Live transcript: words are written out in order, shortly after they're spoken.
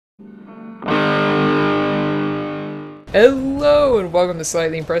Hello and welcome to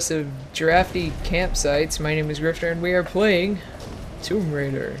Slightly Impressive Drafty Campsites. My name is Griff and we are playing Tomb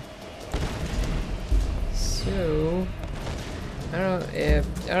Raider. So I don't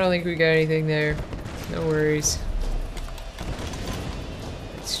think we got anything there. No worries.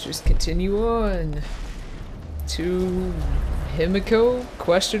 Let's just continue on to Himiko?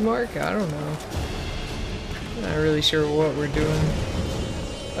 Question mark? I don't know. I'm not really sure what we're doing.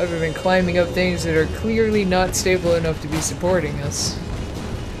 Other than climbing up things that are clearly not stable enough to be supporting us.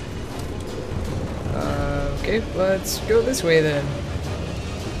 Okay, let's go this way then.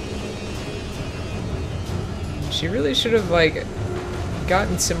 She really should have, like,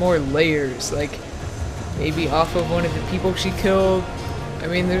 gotten some more layers, like, maybe off of one of the people she killed. I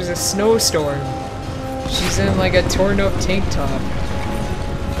mean, there's a snowstorm. She's in, like, a torn-up tank top.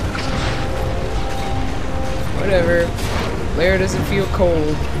 Whatever. Lair doesn't feel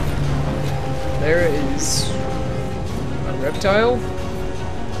cold. There is a reptile.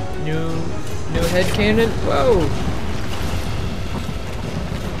 New headcanon. Whoa!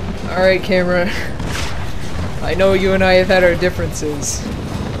 Alright, camera. I know you and I have had our differences,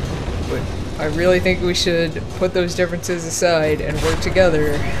 but I really think we should put those differences aside and work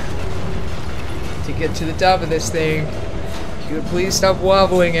together to get to the top of this thing. You would please stop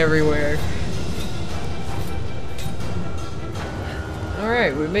wobbling everywhere.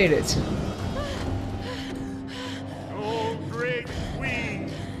 Alright, we made it. Oh, great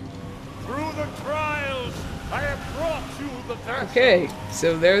queen! Through the trials, I have brought you the vessel. Okay,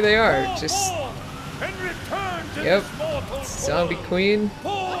 so there they are. Just and return to yep, this mortal zombie coil. queen.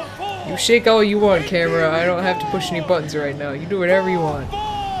 Fall, You shake all you want, camera. I don't have to push any buttons right now. You do whatever you want.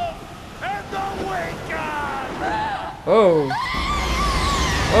 and awaken! Oh.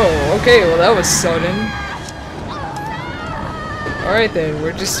 Oh, okay, well that was sudden. Alright then,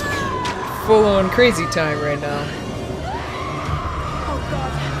 we're just full on crazy time right now. Oh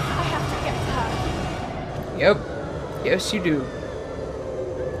God, I have to get to her. Yep. Yes, you do.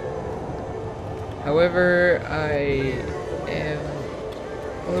 However, I am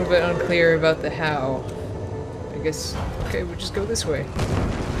a little bit unclear about the how. I guess, okay, we'll just go this way.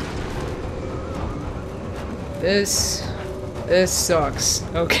 This sucks.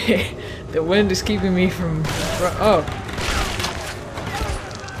 Okay, the wind is keeping me from, oh.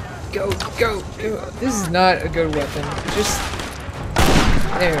 Go. This is not a good weapon. Just,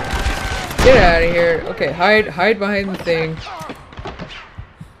 there. Get out of here. Okay, hide behind the thing.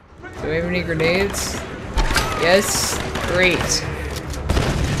 Do we have any grenades? Yes. Great.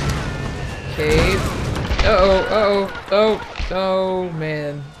 Okay. Oh,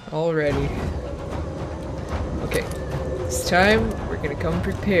 man. Already. Okay. This time, we're gonna come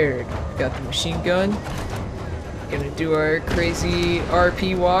prepared. Got the machine gun. Gonna do our crazy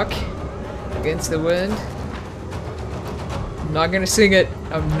RP walk against the wind. I'm not gonna sing it.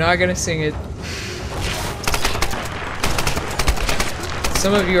 I'm not gonna sing it.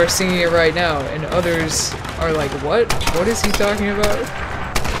 Some of you are singing it right now, and others are like, what? What is he talking about?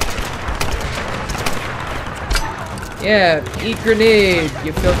 Yeah, eat grenade,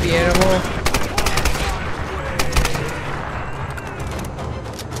 you filthy animal.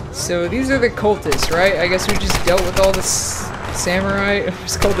 So these are the cultists, right? I guess we just dealt with all the samurai.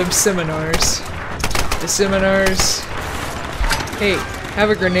 Let's call them seminars. The seminars. Hey,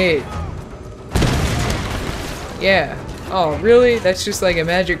 have a grenade. Yeah. Oh, really? That's just like a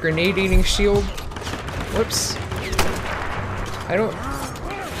magic grenade eating shield? Whoops. I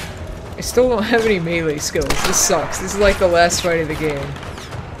still don't have any melee skills. This sucks. This is like the last fight of the game.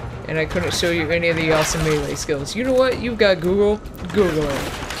 And I couldn't show you any of the awesome melee skills. You know what? You've got Google. Google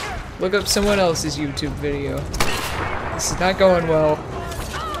it. Look up someone else's YouTube video. This is not going well.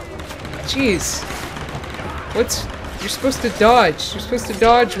 Jeez. You're supposed to dodge. You're supposed to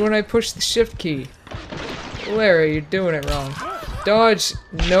dodge when I push the shift key. Larry, you're doing it wrong. Dodge.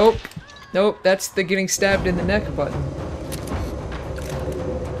 Nope. Nope, that's the getting stabbed in the neck button.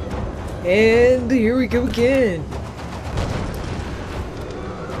 And here we go again.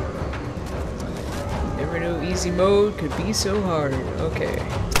 Never knew easy mode could be so hard. Okay.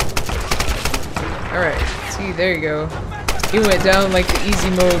 Alright, see, there you go. He went down like the easy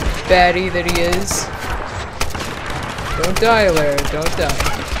mode baddie that he is. Don't die, Larry, don't die.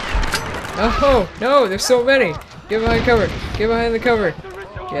 Oh, no, there's so many! Get behind cover, get behind the cover.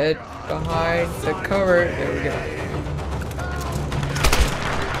 Get behind the cover, there we go.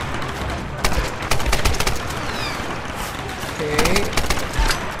 Okay,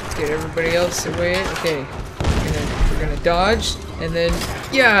 let's get everybody else away. Okay, we're gonna dodge, and then,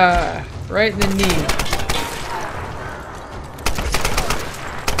 yeah! Right in the knee.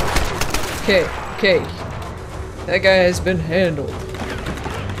 Okay, okay. That guy has been handled.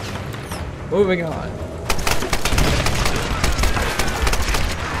 Moving on.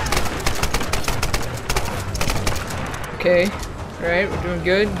 Okay. Alright, we're doing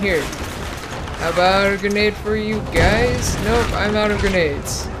good. Here. How about a grenade for you guys? Nope, I'm out of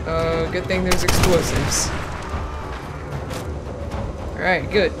grenades. Good thing there's explosives. Alright,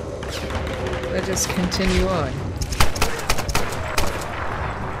 good. Let's just continue on.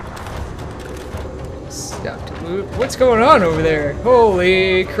 Stop to loot. What's going on over there?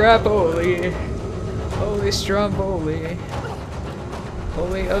 Holy crap, holy. Holy stromboli.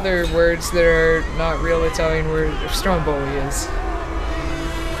 Holy other words that are not real Italian words. Stromboli is.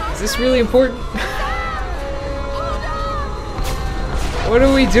 Is this really important? What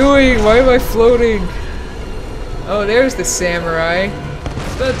are we doing? Why am I floating? Oh, there's the samurai.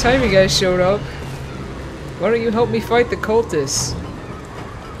 It's about time you guys showed up. Why don't you help me fight the cultists?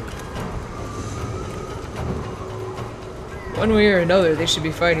 One way or another, they should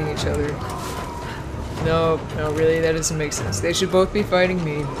be fighting each other. No, no, really, that doesn't make sense. They should both be fighting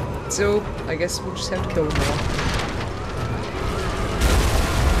me. So, I guess we'll just have to kill them all.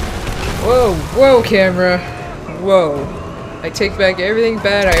 Whoa, whoa, camera. Whoa. I take back everything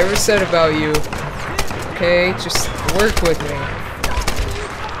bad I ever said about you. Okay, just work with me.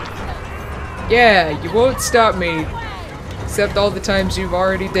 Yeah, you won't stop me. Except all the times you've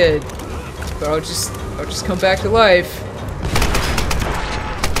already did. But I'll just come back to life.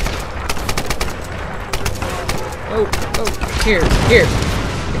 Oh, oh, here,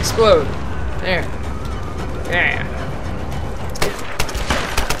 explode. There. Yeah.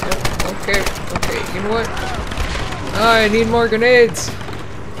 Oh, okay, okay, you know what? Oh, I need more grenades.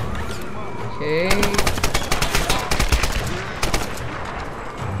 Okay.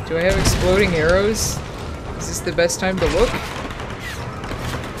 Do I have exploding arrows? Is this the best time to look?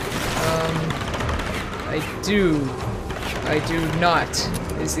 I do not,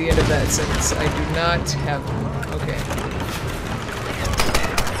 is the end of that sentence. I do not have them. Okay.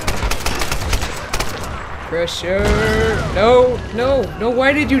 Pressure! No! No! No,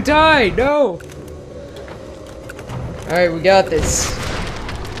 why did you die? No! Alright, we got this.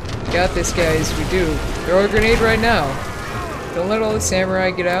 We got this, guys. We do. Throw a grenade right now. Don't let all the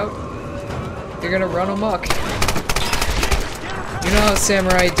samurai get out. They're gonna run amok. You know how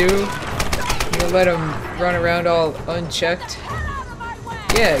samurai do? You let them run around all unchecked.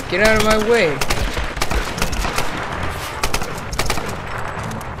 Yeah, get out of my way.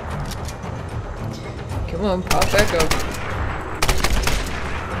 Come on, pop back up.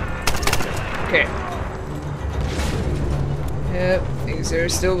 Okay. Yep, things are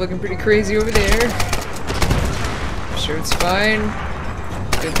still looking pretty crazy over there. I'm sure it's fine.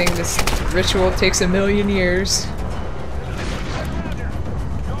 Good thing this ritual takes 1,000,000 years.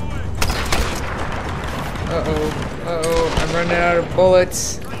 Uh-oh. Uh-oh. I'm running out of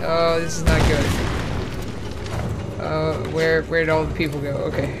bullets. Oh, this is not good. Where'd all the people go?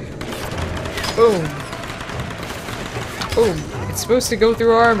 Okay. Boom. Boom. It's supposed to go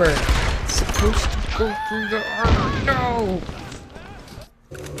through armor. It's supposed to go through the armor. No!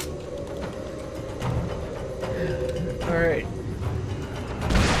 Alright.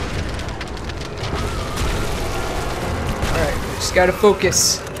 Alright, we just gotta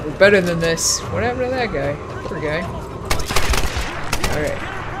focus. We're better than this. What happened to that guy? Poor guy. Alright.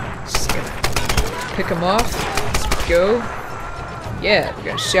 Just gonna pick him off. Let's go. Yeah, we're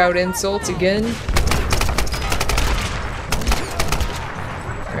gonna shout insults again.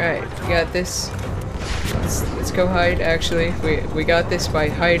 Alright, we got this. Let's go hide, actually. We got this by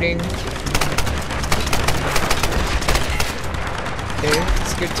hiding. Okay,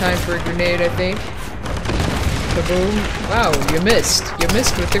 it's a good time for a grenade, I think. Kaboom. Wow, you missed. You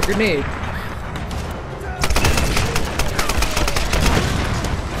missed with the grenade.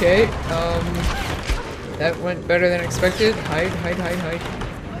 Okay, that went better than expected. Hide, hide, hide, hide.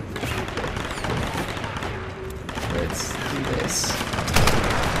 Let's do this.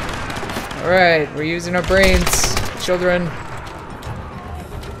 Alright, we're using our brains, children.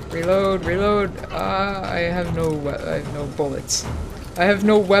 Reload, reload. I have no bullets. I have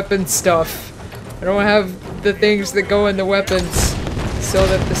no weapon stuff. I don't have the things that go in the weapons so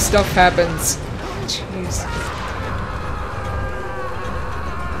that the stuff happens. Jeez.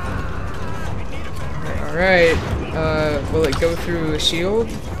 Alright. Will it go through a shield?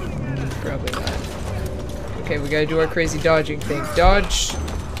 Probably not. Okay, we gotta do our crazy dodging thing. Dodge.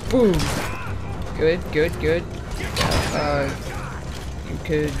 Boom. Good, good, good.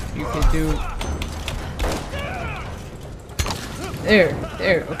 You could do...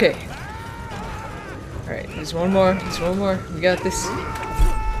 There, okay. Alright, there's one more, we got this.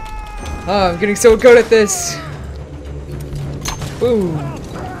 Oh, I'm getting so good at this. Boom.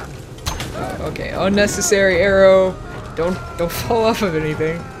 Oh, okay, unnecessary arrow. Don't fall off of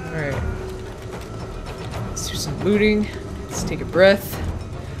anything. All right. Let's do some looting. Let's take a breath.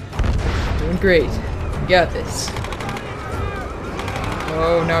 Doing great. We got this.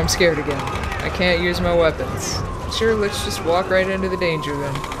 Oh, now I'm scared again. I can't use my weapons. Sure, let's just walk right into the danger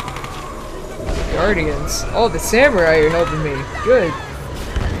then. Guardians. Oh, the samurai are helping me. Good.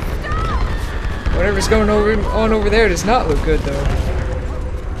 Whatever's going on over there does not look good, though.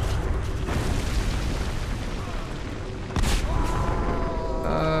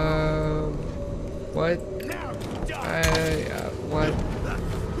 What? What?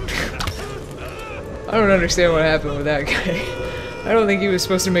 I don't understand what happened with that guy. I don't think he was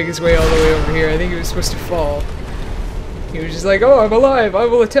supposed to make his way all the way over here. I think he was supposed to fall. He was just like, oh, I'm alive, I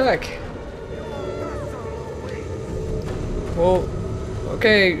will attack. Well,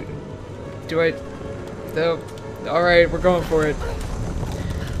 okay. Do I... No. Alright, we're going for it.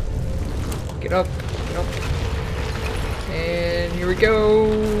 Get up, get up. And here we go.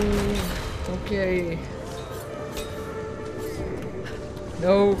 Okay.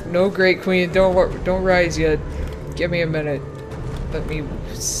 No, Great Queen, don't rise yet. Give me a minute. Let me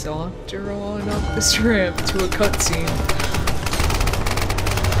saunter on up this ramp to a cutscene.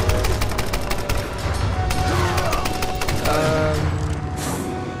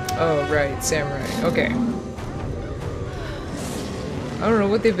 Oh, right, samurai. Okay. I don't know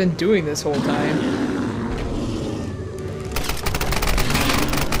what they've been doing this whole time.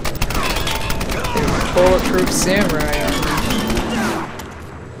 They're bulletproof samurai armor.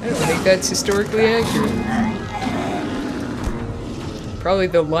 I don't think that's historically accurate. Probably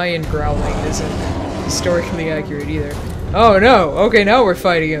the lion growling isn't historically accurate either. Oh no! Okay, now we're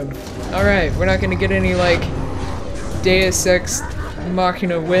fighting him. Alright, we're not gonna get any, like, Deus Ex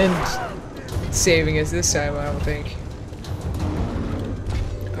Machina wind saving us this time, I don't think.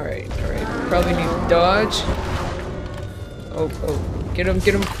 Alright. Probably need to dodge. Oh, get him.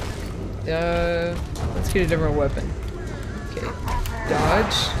 Let's get a different weapon. Okay,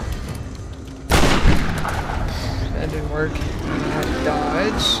 dodge. That didn't work.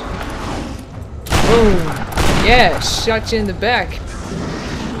 Dodge. Boom! Yeah, shot you in the back.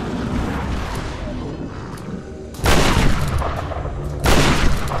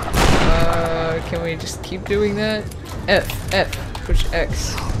 Can we just keep doing that? F. Push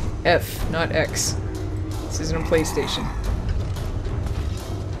X. F, not X. This isn't a PlayStation.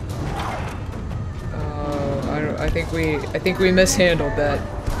 I think we mishandled that.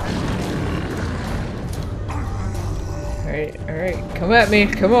 Alright, come at me,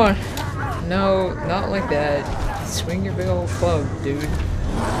 come on. No, not like that. Swing your big old club, dude.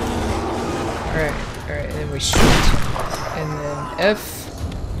 Alright, and then we shoot. And then F.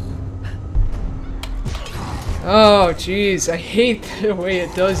 Oh, jeez, I hate the way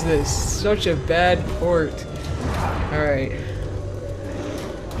it does this. Such a bad port. Alright.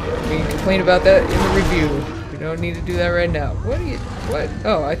 We can complain about that in the review. We don't need to do that right now. What?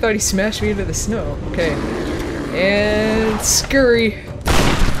 Oh, I thought he smashed me into the snow. Okay. And scurry.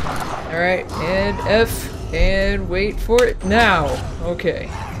 Alright, and F. And wait for it now. Okay.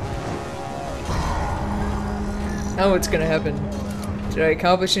 Now what's gonna happen? Did I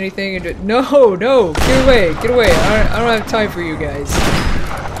accomplish anything? No! Get away! I don't have time for you guys.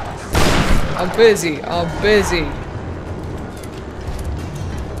 I'm busy.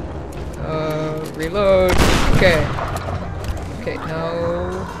 Reload. Okay,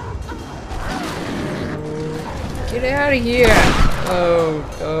 no. Get out of here!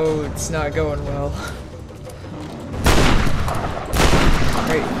 Oh, it's not going well.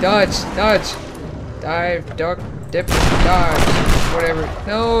 Alright, dodge! Dive, duck, dip, dodge. Whatever.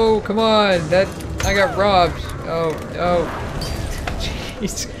 No, come on. I got robbed. Oh.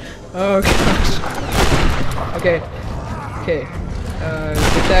 Jeez. Oh gosh. Okay. Get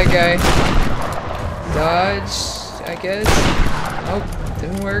that guy. Dodge, I guess. Nope,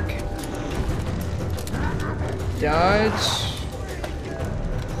 didn't work. Dodge.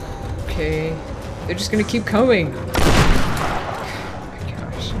 Okay. They're just gonna keep coming.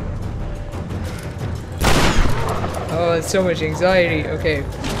 Oh, that's so much anxiety. Okay.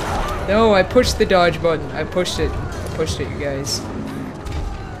 No, I pushed the dodge button. I pushed it, you guys.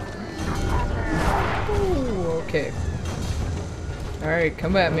 Ooh, okay. Alright,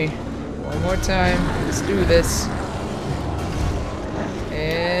 come at me. One more time. Let's do this.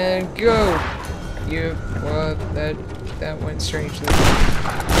 And go! Well, that went strangely.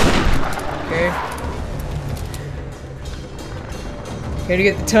 Okay. Gotta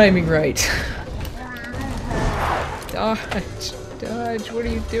get the timing right. Dodge, what are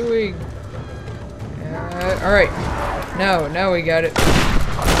you doing? Alright. Now we got it.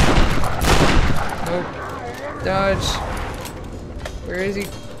 Nope. Dodge. Where is he?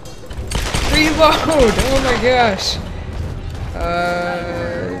 Reload! Oh my gosh.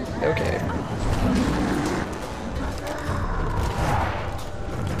 Okay.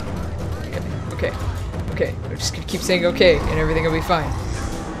 Okay. I'm just gonna keep saying okay, and everything will be fine.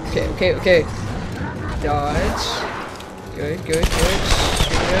 Okay. Dodge. Good. Shoot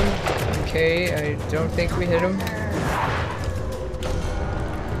him. Okay, I don't think we hit him.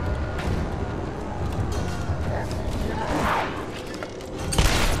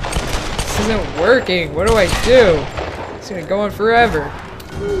 This isn't working. What do I do? It's gonna go on forever.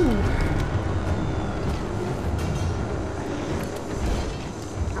 Whew.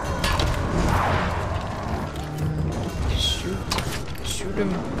 Shoot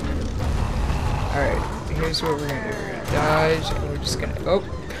him. Alright, here's what we're gonna do. We're gonna dodge, and we're just gonna... Oh!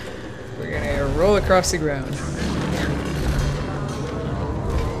 We're gonna roll across the ground.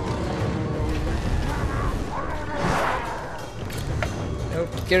 Nope,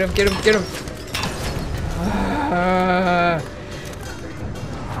 get him!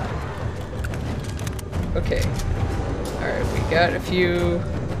 Okay. Alright, we got a few.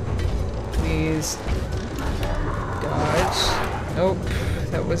 Please. Dodge. Nope,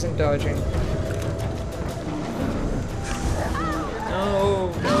 that wasn't dodging.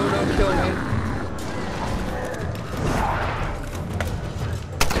 No, don't kill me.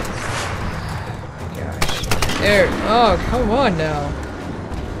 Gosh. There. Oh, come on now.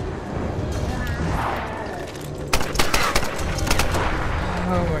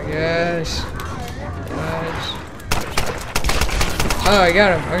 Oh my gosh. Oh, I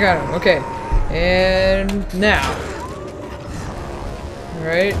got him. Okay. And now.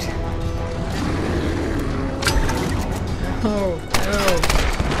 Alright. Oh, no.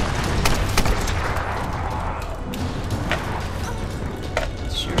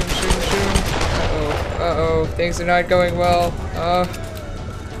 Shoot him. Uh-oh. Things are not going well.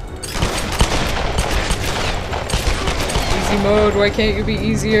 Easy mode. Why can't you be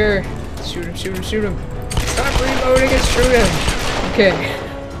easier? Shoot him. Stop reloading and shoot him. Okay.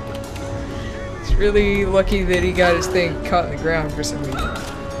 It's really lucky that he got his thing caught in the ground for some reason.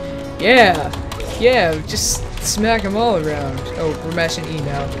 Yeah, just smack them all around. Oh, we're mashing E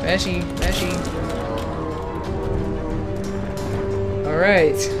now. Mash E.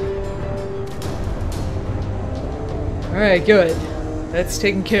 Alright, good. That's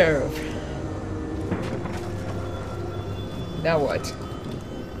taken care of. Now what?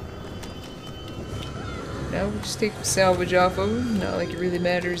 Now we'll just take the salvage off of him. Not like it really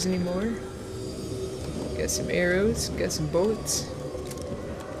matters anymore. Got some arrows, got some bullets.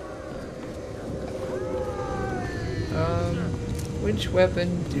 Which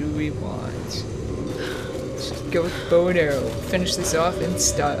weapon do we want? Let's just go with bow and arrow. Finish this off in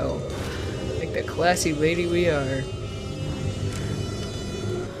style. Like the classy lady we are.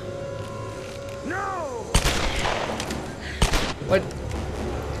 No! What?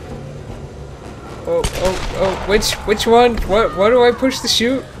 Oh, which one? What do I push to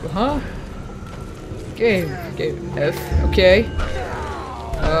shoot? Huh? Okay, F. Okay.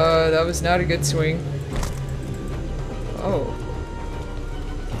 That was not a good swing. Oh.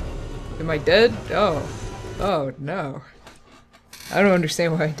 Am I dead? Oh. Oh, no. I don't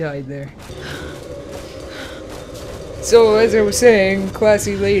understand why I died there. So, as I was saying,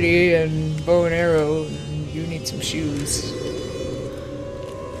 classy lady and bow and arrow, you need some shoes.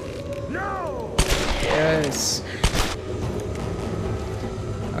 No! Yes.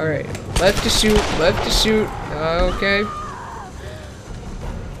 Alright. Left to shoot. Okay.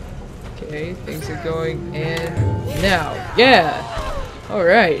 Okay, things are going, and now. Yeah!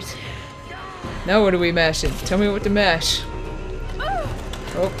 Alright. Now what are we mashing? Tell me what to mash.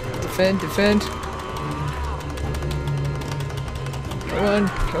 Oh, defend.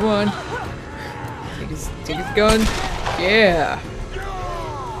 Come on. Take his gun. Yeah!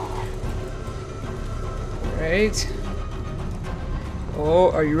 Alright. Oh,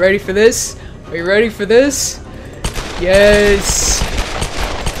 are you ready for this? Yes!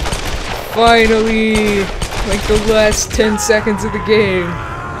 Finally! Like the last 10 seconds of the game.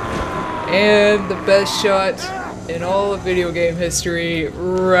 And the best shot in all of video game history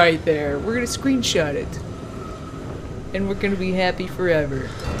right there. We're gonna screenshot it. And we're gonna be happy forever.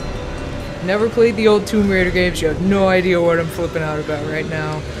 Never played the old Tomb Raider games, you have no idea what I'm flipping out about right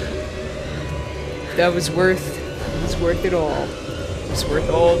now. That was worth it all. It was worth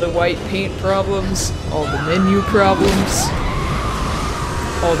all the white paint problems, all the menu problems,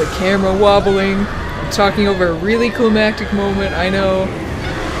 all the camera wobbling, I'm talking over a really climactic moment, I know.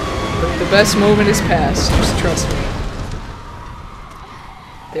 But the best moment is past, just trust me.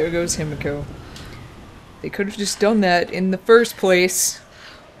 There goes Himiko. They could have just done that in the first place.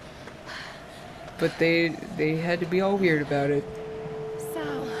 But they had to be all weird about it.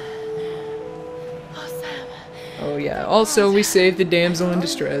 Sam. Oh, Sam. Oh yeah, also we saved the damsel in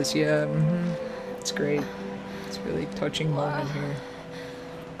distress, yeah, It's great. It's a really touching moment here.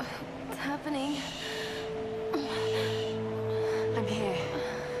 What's happening? I'm here.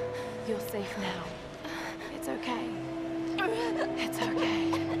 You're safe now. It's okay. It's okay.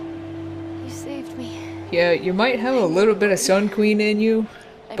 You saved me. Yeah, you might have a little bit of Sun Queen in you,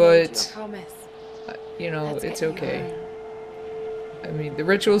 I made you a but, promise. you know, Let's it's get you okay. home. I mean, the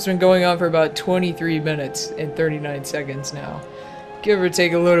ritual's been going on for about 23 minutes and 39 seconds now. Give or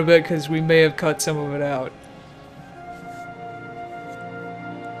take a little bit, because we may have cut some of it out.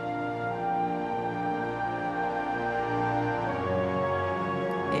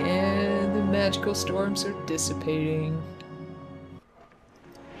 And the magical storms are dissipating.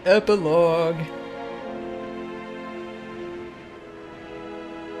 Epilogue.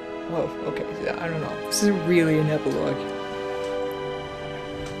 Whoa, okay, I don't know. This isn't really an epilogue.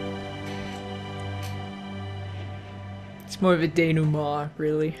 It's more of a denouement,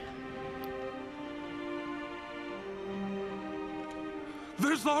 really.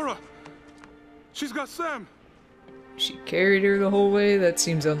 There's Lara! She's got Sam! She carried her the whole way? That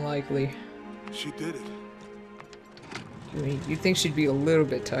seems unlikely. She did it. I mean, you'd think she'd be a little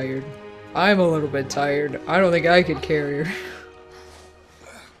bit tired. I'm a little bit tired. I don't think I could carry her.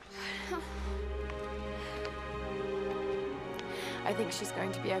 I think she's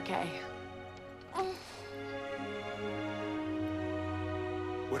going to be okay.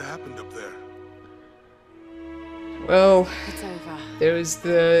 What happened up there? Well, It's over. there was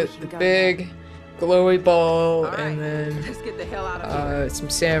the big glowy ball, and Let's get the hell out of here. then some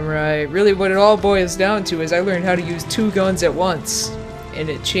samurai. Really, what it all boils down to is I learned how to use 2 guns at once, and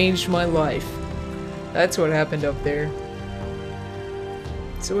it changed my life. That's what happened up there.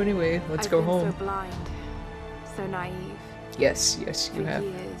 So anyway, let's go home. So blind, so naive. Yes, yes, you For have.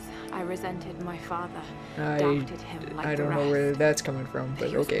 years, I resented my father. I Doubted him like I the don't know where rest. that's coming from, but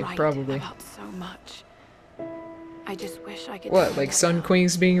He was okay, right probably. about so much. I just wish I could. What, find like it Sun now.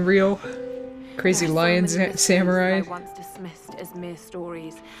 Queens being real? Crazy There are so lion many mysteries samurai? I once dismissed as mere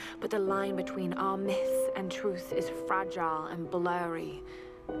stories, but the line between our myths and truth is fragile and blurry.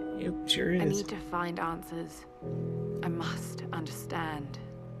 Yep, sure I is. need to find answers. I must understand.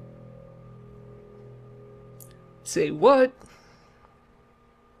 Say what?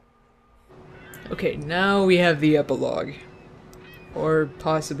 Okay, now we have the epilogue. Or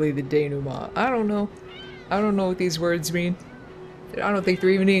possibly the denouement. I don't know. I don't know what these words mean. I don't think they're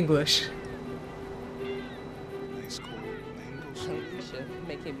even English. Nice cool angles. Holy shit,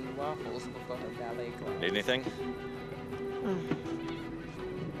 making me waffles before her ballet class. Need anything?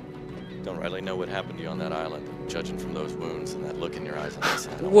 Don't rightly know what happened to you on that island, judging from those wounds and that look in your eyes on this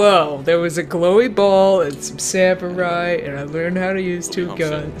animal. Whoa, there was a glowy ball and some samurai, and I learned how to use 2 Home soon.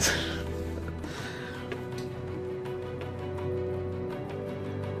 guns.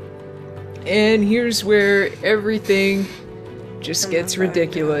 And here's where everything just gets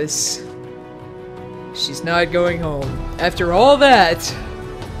ridiculous. She's not going home. After all that,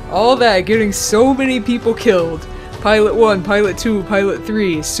 getting so many people killed. Pilot 1, Pilot 2, Pilot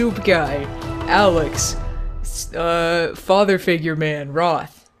 3, Soup Guy, Alex, Father Figure Man,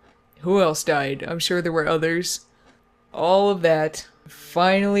 Roth. Who else died? I'm sure there were others. All of that.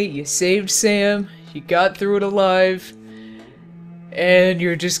 Finally, you saved Sam. You got through it alive. And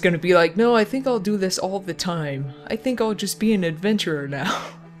you're just gonna be like, no, I think I'll do this all the time. I think I'll just be an adventurer now.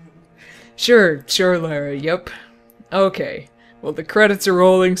 Sure, Lara, yep. Okay. Well, the credits are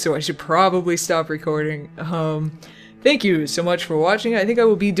rolling, so I should probably stop recording. Thank you so much for watching. I think I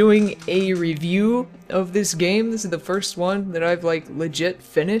will be doing a review of this game. This is the first one that I've, like, legit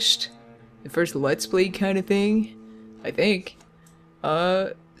finished. The first Let's Play kind of thing, I think.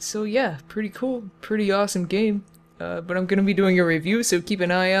 So yeah, pretty cool. Pretty awesome game. But I'm gonna be doing a review, so keep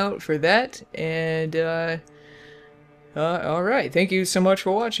an eye out for that. And, alright. Thank you so much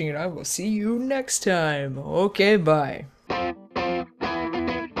for watching, and I will see you next time. Okay, bye.